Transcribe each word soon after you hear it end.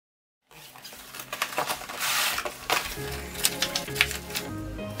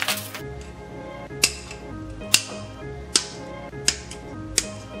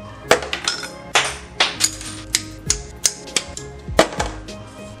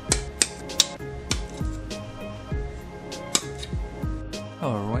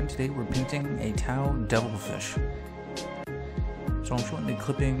today we're painting a Tau Devilfish. So I'm showing the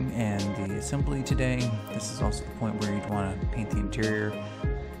clipping and the assembly today. This is also the point where you'd want to paint the interior,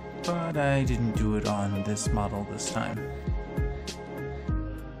 but I didn't do it on this model this time.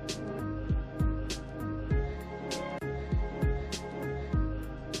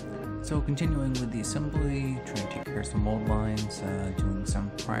 So continuing with the assembly, trying to take care of some mold lines, doing some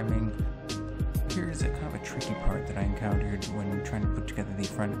priming. Here's a kind of a tricky part that I encountered when trying to put together the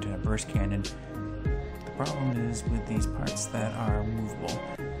front burst cannon. The problem is with these parts that are movable.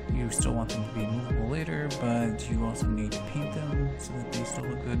 You still want them to be movable later, but you also need to paint them so that they still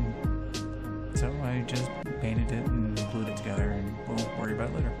look good. So I just painted it and glued it together, and we'll worry about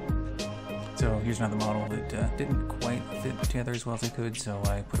it later. So here's another model that didn't quite fit together as well as I could, so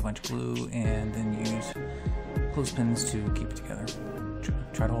I put a bunch of glue and then used clothespins to keep it together.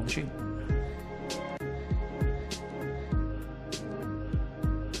 Try to hold the shape.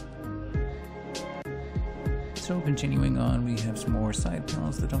 So continuing on, we have some more side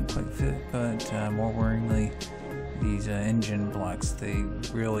panels that don't quite fit, but more worryingly, these engine blocks, they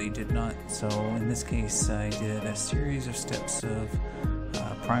really did not. So in this case, I did a series of steps of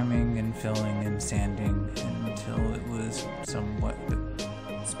priming and filling and sanding until it was somewhat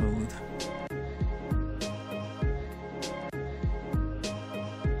smooth.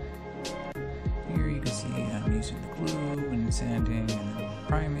 Here you can see I'm using the glue and sanding and then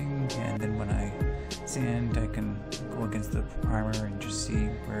priming, and then when I sand I can go against the primer and just see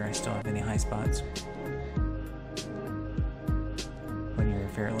where I still have any high spots. When you're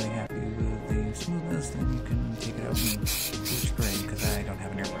fairly happy with the smoothness, then you can take it out and spray, because I don't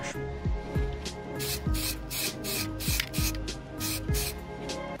have an airbrush.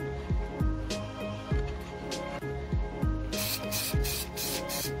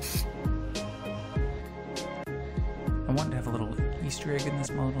 I wanted to have a little Easter egg in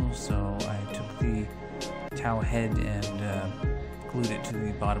this model, so I took the Tau head and glued it to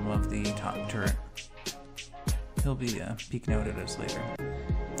the bottom of the top turret. He'll be peeking out at us later.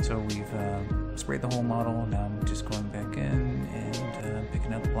 So we've sprayed the whole model. Now I'm just going back in and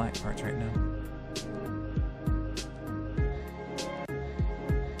picking out the black parts right now.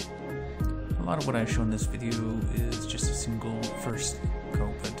 A lot of what I show in this video is just a single first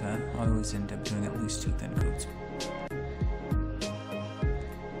coat, but I always end up doing at least 2 thin coats.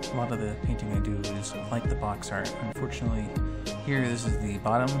 A lot of the painting I do is like the box art. Unfortunately, here this is the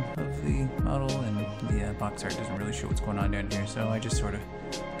bottom of the model, and the box art doesn't really show what's going on down here, so I just sort of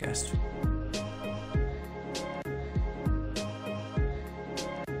guessed.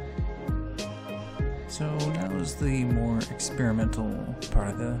 So now is the more experimental part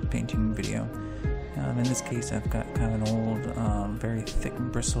of the painting video. In this case, I've got kind of an old, very thick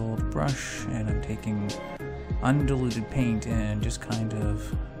bristled brush, and I'm taking undiluted paint and just kind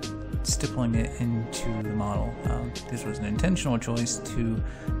of stippling it into the model. This was an intentional choice to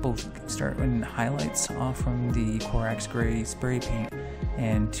both start in highlights off from the Corax Gray spray paint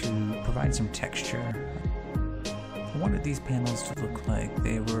and to provide some texture. I wanted these panels to look like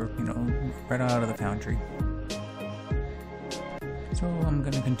they were, right out of the foundry. So I'm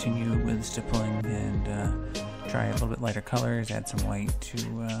going to continue with stippling and try a little bit lighter colors, add some white to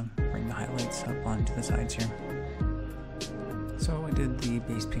bring the highlights up onto the sides here. So I did the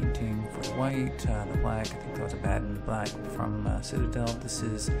base painting for the white, the black, I think that was Abaddon black from Citadel. This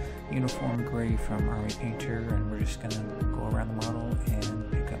is uniform gray from ArmorTexture, and we're just going to go around the model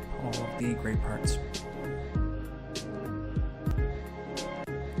and pick up all of the gray parts.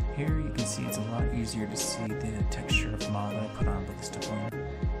 Here you can see it's a lot easier to see the texture of the model that I put on with the stippling.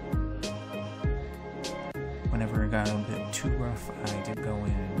 Whenever it got a bit too rough, I did go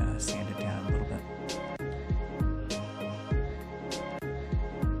in and sand it down a little bit.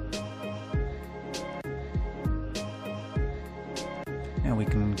 Now we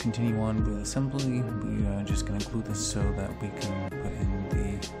can continue on with assembly. We are just going to glue this so that we can put in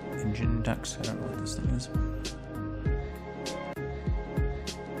the engine ducts. I don't know what this thing is.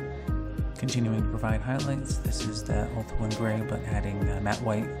 Continuing to provide highlights. This is the Ulthuan gray, but adding matte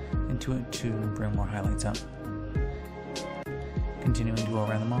white into it to bring more highlights up. Continuing to go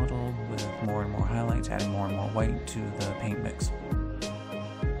around the model with more and more highlights, adding more and more white to the paint mix.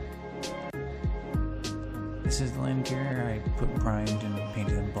 This is the land gear. I put primed and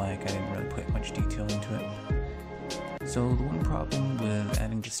painted in black. I didn't really put much detail into it. So the one problem with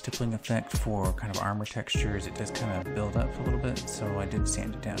adding the stippling effect for kind of ArmorTexture is it does kind of build up a little bit, so I did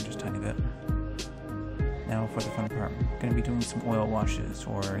sand it down just a tiny bit. Now for the fun part, I'm going to be doing some oil washes,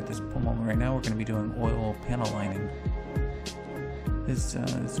 or at this moment right now we're going to be doing oil panel lining. This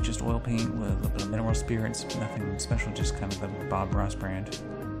is just oil paint with a little bit of mineral spirits, nothing special, just kind of the Bob Ross brand.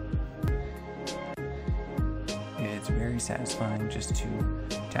 very satisfying just to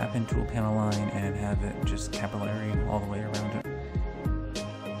tap into a panel line and have it just capillary all the way around it.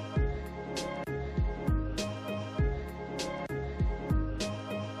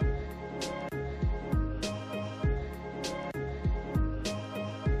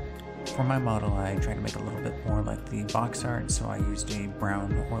 For my model, I tried to make it a little bit more like the box art, so I used a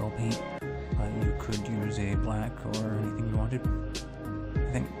brown oil paint. You could use a black or anything you wanted.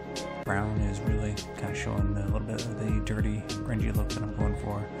 I think brown is really kind of showing a little bit of the dirty, grungy look that I'm going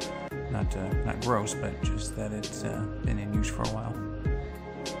for. Not gross, but just that it's been in use for a while.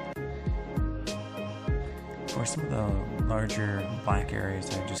 For some of the larger black areas,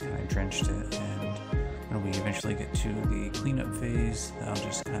 I just kind of drenched it, and when we eventually get to the cleanup phase, I'll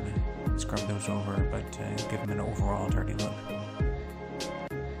just kind of scrub those over, but give them an overall dirty look.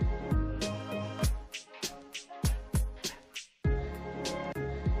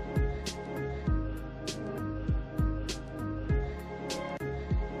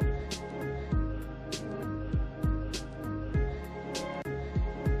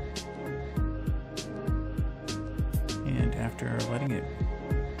 And after letting it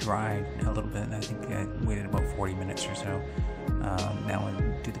dry a little bit, I think I waited about 40 minutes or so. Now I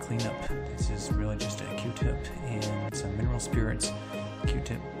do the cleanup. This is really just a Q-tip and some mineral spirits.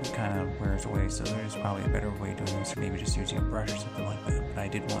 Q-tip kind of wears away, so there's probably a better way of doing this, or maybe just using a brush or something like that. But I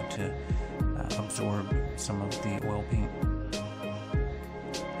did want to absorb some of the oil paint.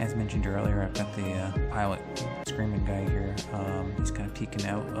 As mentioned earlier, I've got the pilot screaming guy here. He's kind of peeking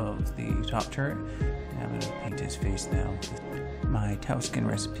out of the top turret, and I'm going to paint his face now. My Tauskin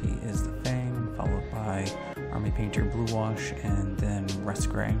recipe is the Fang, followed by Army Painter Blue Wash, and then Rust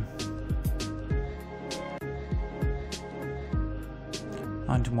Gray.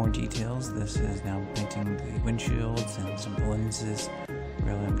 On to more details. This is now painting the windshields and some of the lenses.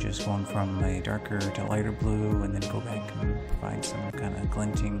 Really, I'm just going from a darker to lighter blue, and then go back and provide some kind of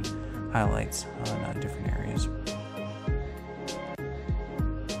glinting highlights on different areas.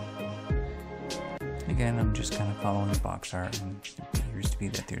 Again, I'm just kind of following the box art, and it appears to be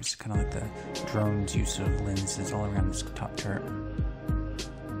that there's kind of like the drone's use of lenses all around this top turret.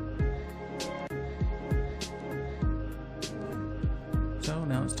 So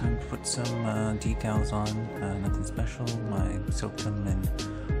now it's time to put some decals on. Nothing special. I soaked them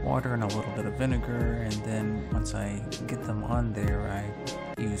in water and a little bit of vinegar, and then once I get them on there,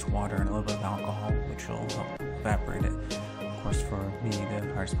 I use water and a little bit of alcohol, which will help evaporate it. Of course, for me,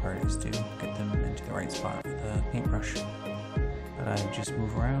 the hardest part is to get them into the right spot with a paintbrush. But I just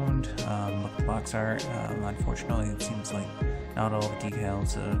move around, look at the box art. Unfortunately, it seems like not all the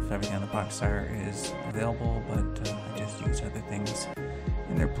details of everything on the box art is available, but I just use other things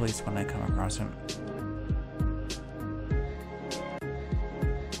in their place when I come across them.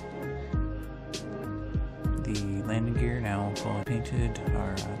 The landing gear, now fully painted,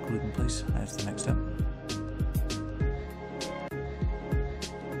 are glued in place as the next step.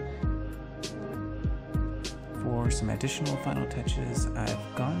 For some additional final touches,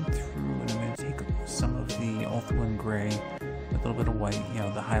 I've gone through and I'm going to take some of the Ulthuan gray with a little bit of white, you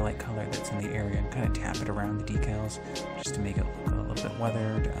know, the highlight color that's in the area, and kind of tap it around the decals just to make it look a little bit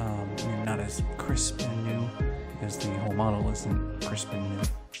weathered, and not as crisp and new, because the whole model isn't crisp and new.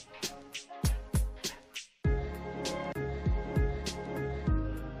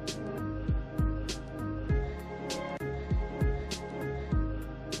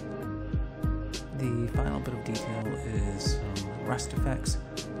 The final bit of detail is some rust effects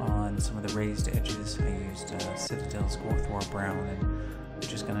on some of the raised edges. I used Citadel's Warhammer Brown, and I'm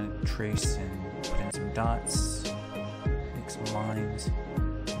just going to trace and put in some dots, make some lines,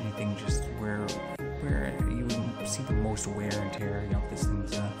 anything just where you would see the most wear and tear, you know, if this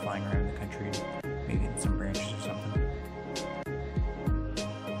thing's flying around the country, maybe in some branches or something.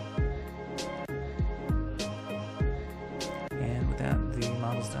 And with that, the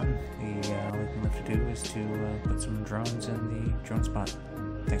model's done. The only thing left to do is to put some drones in the drone spot.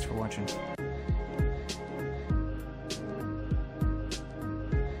 Thanks for watching.